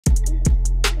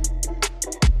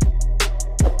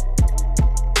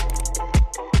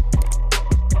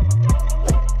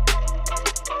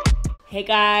Hey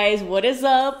guys, what is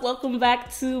up? Welcome back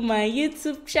to my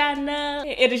YouTube channel.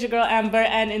 It is your girl Amber,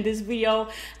 and in this video,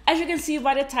 as you can see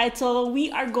by the title, we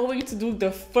are going to do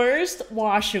the first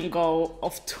wash and go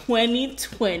of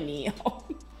 2020.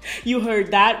 You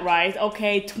heard that right?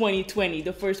 Okay, 2020,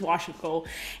 the first wash and go.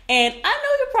 And I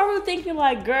know you're probably thinking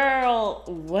like, girl,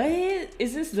 what?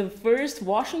 Is this the first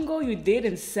wash and go you did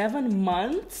in 7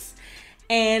 months?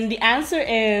 And the answer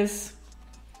is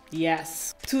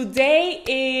yes. Today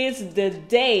is the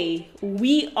day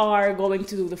we are going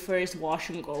to do the first wash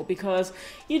and go because,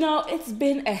 you know, it's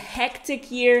been a hectic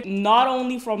year, not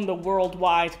only from the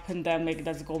worldwide pandemic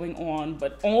that's going on,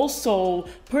 but also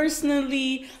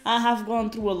personally, I have gone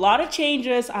through a lot of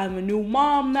changes. I'm a new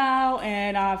mom now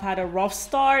and I've had a rough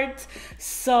start.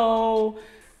 So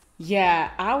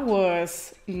yeah, I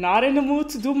was not in the mood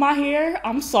to do my hair.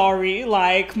 I'm sorry,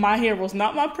 like my hair was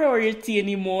not my priority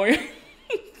anymore.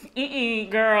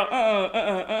 Girl,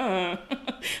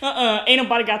 ain't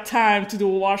nobody got time to do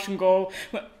a wash and go.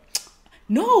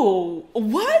 No,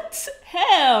 what?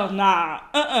 Hell nah,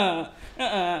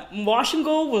 wash and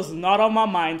go was not on my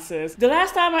mind, sis. The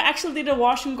last time I actually did a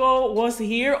wash and go was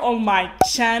here on my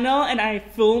channel and I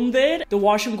filmed it. The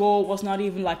wash and go was not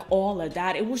even like all of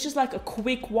that. It was just like a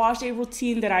quick wash day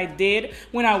routine that I did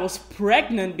when I was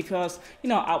pregnant because, you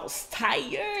know, I was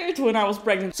tired when I was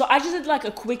pregnant. So I just did like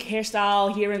a quick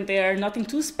hairstyle here and there, nothing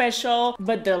too special.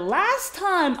 But the last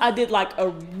time I did like a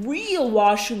real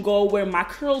wash and go where my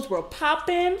curls were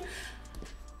popping,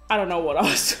 I don't know what I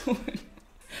was doing.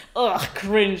 Ugh,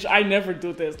 cringe. I never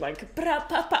do this. Like,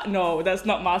 no, that's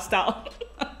not my style.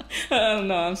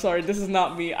 No, I'm sorry. This is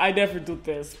not me. I never do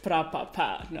this.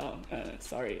 No,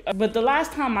 sorry. But the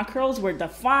last time my curls were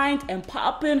defined and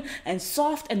popping and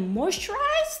soft and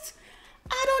moisturized,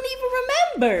 I don't even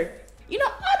remember. You know,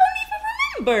 I don't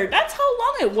even remember. That's how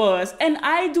long it was. And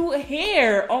I do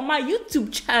hair on my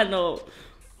YouTube channel.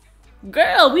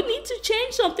 Girl, we need to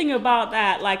change something about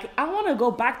that. Like, I want to go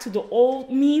back to the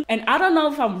old me. And I don't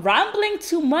know if I'm rambling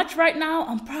too much right now.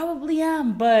 I probably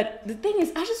am. But the thing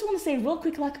is, I just want to say real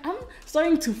quick, like, I'm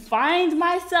starting to find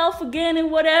myself again and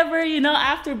whatever, you know,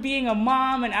 after being a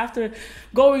mom and after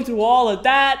going through all of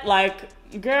that. Like,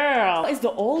 girl, is the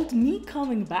old me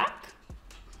coming back?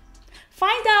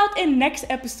 Find out in next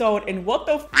episode in what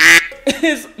the f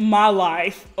is my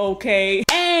life, okay?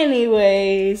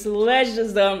 Anyways, let's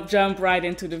just jump right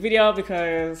into the video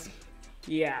because,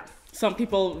 yeah, some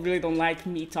people really don't like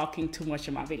me talking too much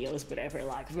in my videos, whatever,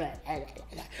 like,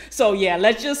 so yeah,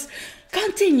 let's just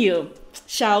continue,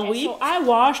 shall we? So I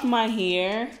washed my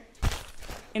hair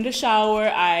in the shower,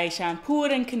 I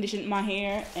shampooed and conditioned my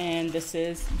hair, and this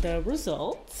is the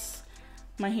results.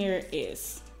 My hair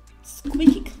is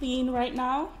squeaky clean right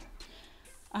now.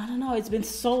 I don't know, it's been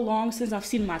so long since I've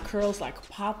seen my curls like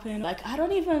popping. Like, I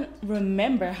don't even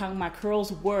remember how my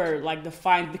curls were like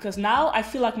defined because now I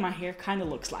feel like my hair kind of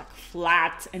looks like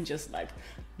flat and just like,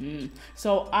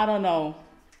 So I don't know.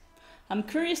 I'm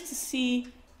curious to see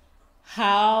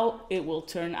how it will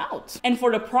turn out. And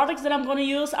for the products that I'm going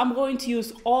to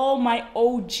use all my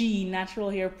OG natural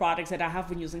hair products that I have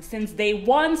been using since day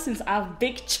one, since I've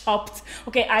big chopped.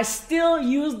 Okay, I still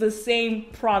use the same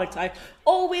products. I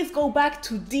always go back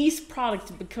to these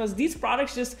products because these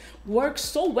products just work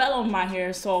so well on my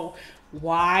hair. So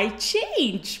why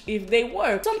change if they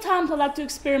work? Sometimes I like to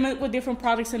experiment with different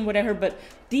products and whatever, but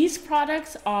these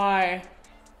products are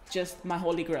just my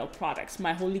holy grail products,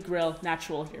 my holy grail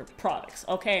natural hair products,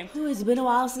 okay? It's been a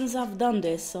while since I've done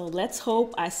this, so let's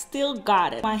hope I still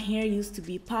got it. My hair used to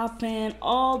be popping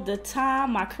all the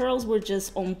time. My curls were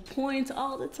just on point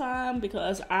all the time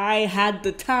because I had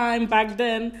the time back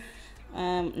then.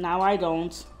 Now I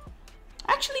don't.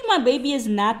 Actually, my baby is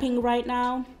napping right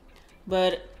now,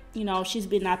 but you know, she's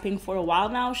been napping for a while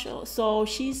now, so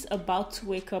she's about to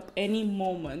wake up any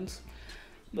moment.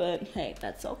 But hey,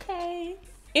 that's okay.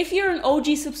 If you're an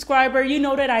OG subscriber, you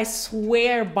know that I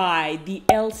swear by the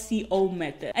LCO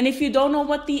method. And if you don't know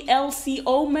what the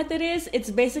LCO method is, it's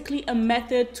basically a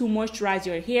method to moisturize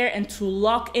your hair and to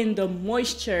lock in the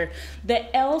moisture.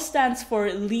 The L stands for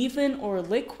leave-in or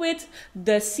liquid,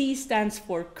 the C stands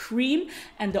for cream,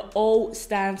 and the O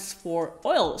stands for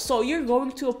oil. So you're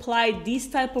going to apply these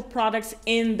type of products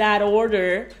in that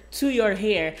order to your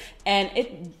hair,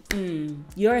 and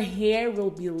your hair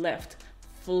will be left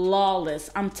flawless.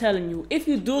 I'm telling you, if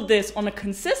you do this on a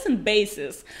consistent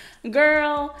basis,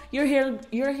 girl, your hair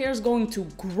is going to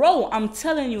grow. I'm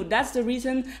telling you, that's the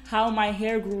reason how my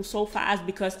hair grew so fast,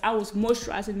 because I was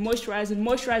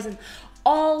moisturizing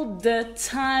all the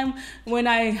time when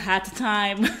I had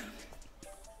time.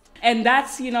 And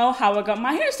that's, you know, how I got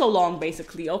my hair so long,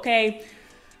 basically, okay?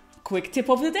 quick tip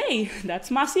of the day.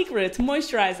 That's my secret,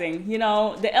 moisturizing. You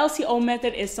know, the LCO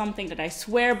method is something that I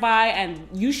swear by, and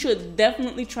you should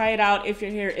definitely try it out if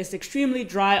your hair is extremely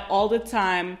dry all the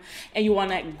time and you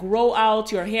want to grow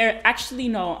out your hair. Actually,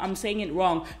 no, I'm saying it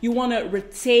wrong. You want to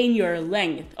retain your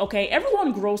length, okay?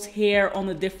 Everyone grows hair on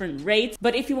a different rate,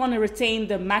 but if you want to retain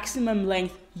the maximum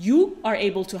length you are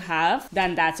able to have,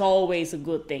 then that's always a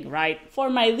good thing, right? For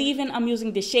my leave-in, I'm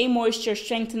using the Shea Moisture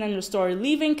Strengthen and Restore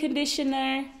Leave-In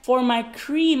Conditioner. For my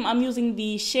cream, I'm using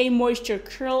the Shea Moisture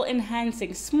Curl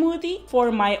Enhancing Smoothie.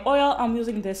 For my oil, I'm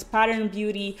using this Pattern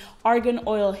Beauty Argan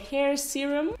Oil Hair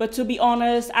Serum. But to be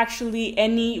honest, actually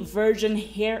any virgin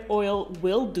hair oil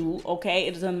will do, okay?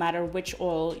 It doesn't matter which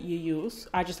oil you use.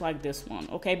 I just like this one,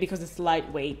 okay? Because it's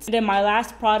lightweight. And then my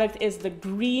last product is the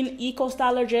Green Eco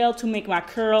Styler Gel to make my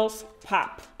curls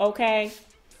pop, okay?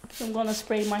 So I'm gonna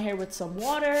spray my hair with some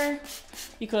water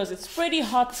because it's pretty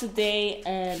hot today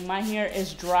and my hair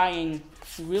is drying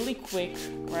really quick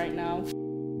right now.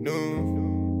 No,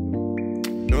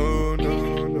 no, no,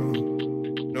 no, no,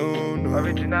 no.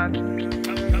 Original.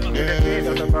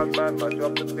 Original bad man, mash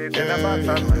up the place. Original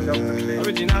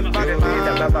bad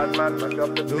man, mash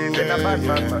up the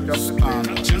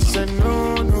place. Just say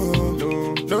no, no,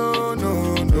 no, no, no,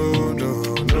 no, no.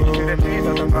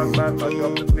 Bad man, mash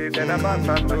up the place. Then a bad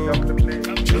man, mash up the place.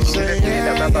 Just say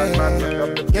yeah, bad man, mash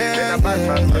up the place. Then a bad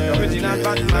man, mash up the place. Original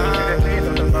bad man, bad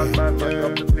man, mash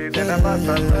up the place. Then a bad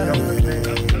man, mash up the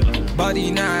place.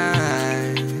 Body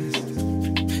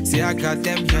nice. See, I got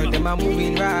them girls, them are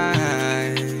moving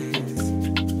right.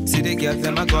 See the girls,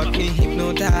 them a got me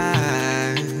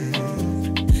hypnotized.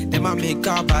 Them a make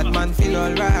a bad man feel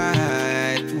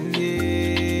alright.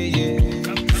 Yeah,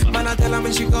 yeah. Man, I tell her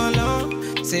when she go low.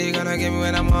 Say you gonna get me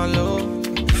when I'm on low.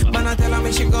 Man, I tell her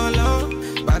when she go low.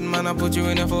 Bad man, I put you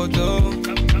in a photo.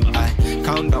 I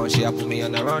count down, she a put me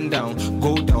on a rundown.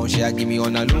 Go down, she a give me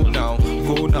on a low now.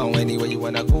 Go now, anywhere you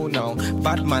wanna go now.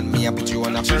 Bad man, me I put you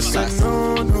on a first class.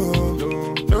 No, no,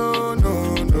 no, no,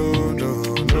 no, no, no.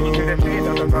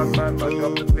 Bad man, mash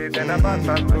up the place. Then a bad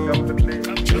man, mash up the place.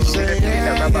 Just say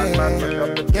yeah, bad man, mash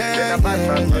up the place. Then a bad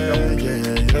man, mash up the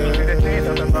place.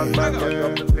 Bad man, mash up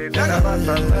the place. Then a bad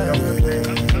man, mash up the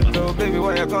place. So baby,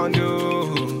 what you gonna do?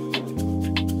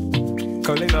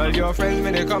 Calling all your friends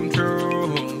when they come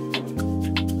through.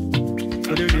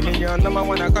 So you give me your number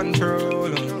one I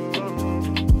control.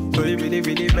 So you really,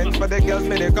 really meant for the girls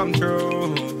when they come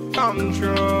through. Come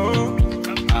through.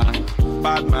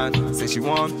 Bad man, say she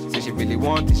want, say she really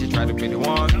want, say she try to be the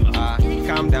one.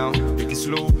 Calm down, take it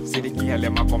slow. Say the girl,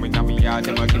 let me come in and me yard,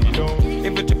 them a give me low.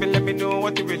 If you tripping, let me know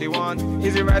what you really want.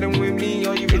 Is it riding with me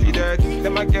or you really dirt?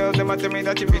 Them a girls, them a tell me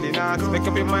that you really not. Make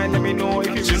up your mind, let me know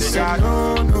if you really got.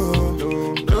 No, no,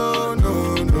 no, no,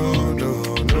 no, no, no, no.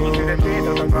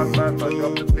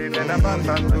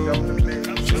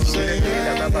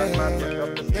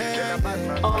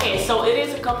 Okay, so it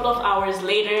is a couple of hours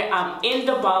later. I'm in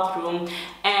the bathroom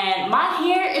and my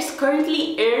hair is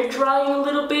currently air drying a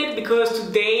little bit because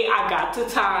today I got the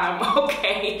time,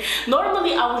 okay?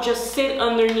 Normally I would just sit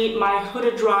underneath my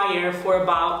hooded dryer for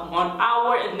about 1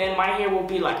 hour and then my hair will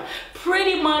be like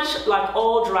pretty much like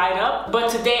all dried up. But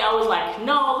today I was like,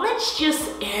 no, let's just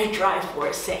air dry for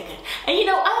a second. And you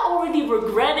know, I already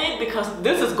regret it because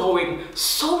this is going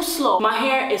so slow. My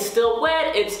hair is still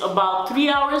wet. It's about 3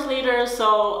 hours later,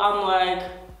 so I'm like,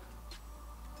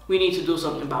 we need to do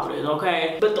something about it,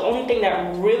 okay? But the only thing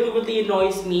that really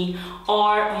annoys me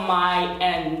are my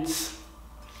ends.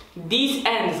 These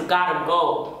ends gotta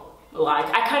go.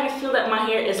 Like, I kind of feel that my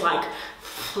hair is like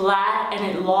flat and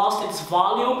it lost its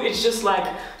volume. It's just like,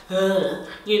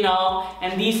 you know,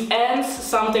 and these ends,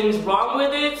 something's wrong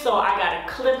with it, so I gotta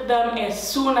clip them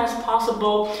as soon as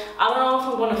possible. I don't know if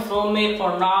I'm gonna film it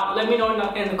or not. Let me know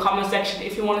in the comment section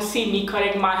if you want to see me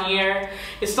cutting my hair.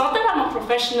 It's not that I'm a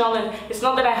professional and it's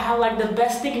not that I have like the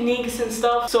best techniques and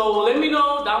stuff, so let me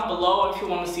know down below if you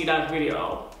want to see that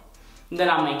video. Then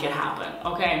I'll make it happen,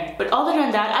 okay? But other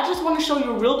than that, I just want to show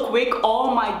you real quick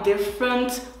all my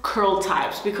different curl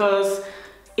types because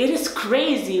it is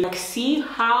crazy. Like, see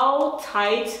how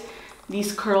tight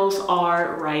these curls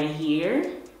are right here,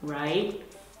 right?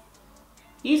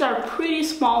 These are pretty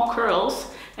small curls.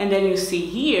 And then you see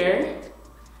here,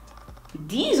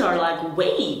 these are like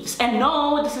waves. And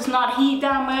no, this is not heat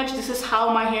damage. This is how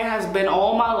my hair has been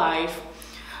all my life.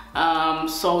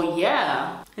 So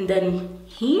yeah. And then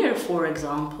here, for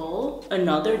example,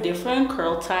 another different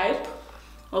curl type.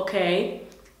 Okay,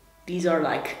 these are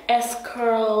like S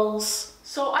curls.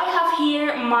 So I have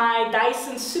here my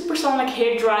Dyson Supersonic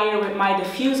hair dryer with my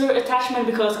diffuser attachment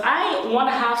because I want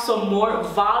to have some more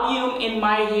volume in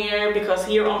my hair, because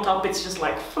here on top it's just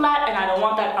like flat and I don't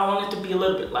want that. I want it to be a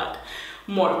little bit like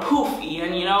more poofy,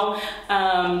 and you know,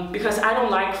 because I don't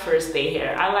like first day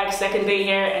hair. I like second day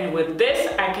hair, and with this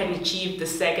I can achieve the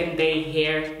second day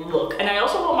hair look. And I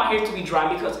also want my hair to be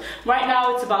dry because right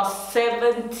now it's about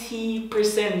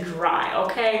 70% dry,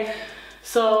 okay?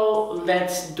 So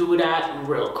let's do that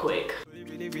real quick.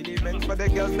 Really meant for the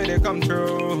girls, may they come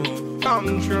true,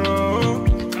 come true.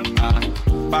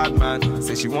 Bad man,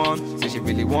 say she want, say she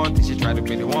really want, say she try to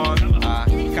really want.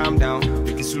 Calm down,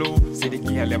 take it slow. Say the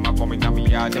girl, let my come in on me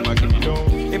yard, let my give me low.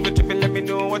 If you're tripping, let me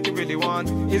know what you really want.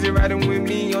 Is it riding with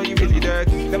me or you really dirt?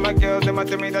 Let my girls, let my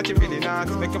tell me that you really not.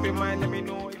 Make up your mind, let me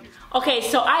know. Okay,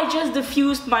 so I just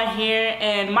diffused my hair,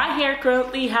 and my hair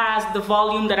currently has the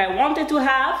volume that I wanted to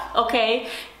have, okay?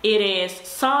 It is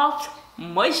soft,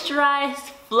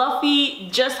 moisturized, fluffy,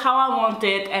 just how I want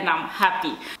it, and I'm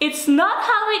happy. It's not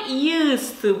how it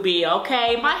used to be,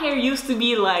 okay? My hair used to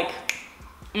be like,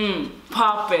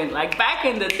 popping. Like back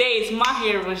in the days, my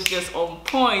hair was just on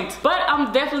point. But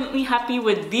I'm definitely happy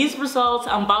with these results.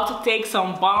 I'm about to take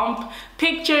some bomb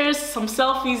pictures, some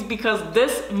selfies, because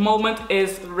this moment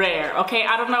is rare, okay?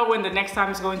 I don't know when the next time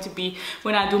is going to be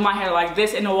when I do my hair like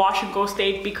this in a wash and go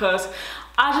state, because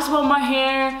I just want my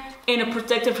hair in a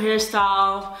protective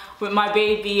hairstyle with my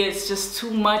baby. It's just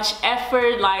too much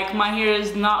effort. Like, my hair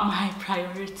is not my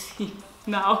priority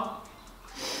now.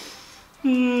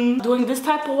 Doing this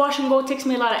type of wash and go takes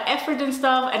me a lot of effort and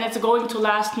stuff, and it's going to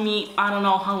last me, I don't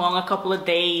know how long, a couple of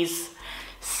days.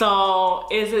 So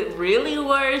is it really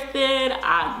worth it?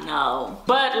 I don't know.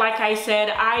 But like I said,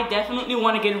 I definitely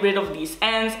want to get rid of these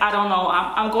ends. I don't know,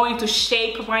 I'm going to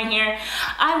shape my hair.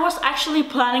 I was actually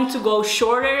planning to go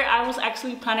shorter. I was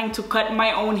actually planning to cut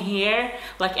my own hair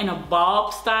like in a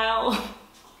bob style.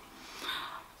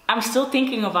 I'm still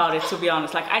thinking about it, to be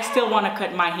honest. Like, I still want to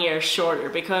cut my hair shorter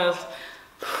because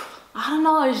I don't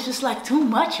know, it's just like too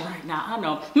much right now. I don't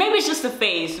know. Maybe it's just a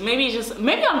phase. Maybe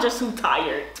I'm just too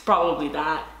tired. It's probably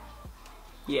that.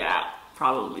 Yeah,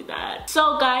 probably that.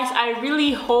 So guys, I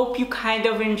really hope you kind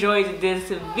of enjoyed this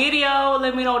video.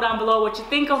 Let me know down below what you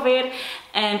think of it.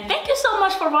 And thank you so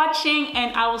much for watching,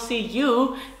 and I will see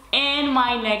you in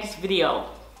my next video.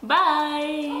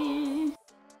 Bye.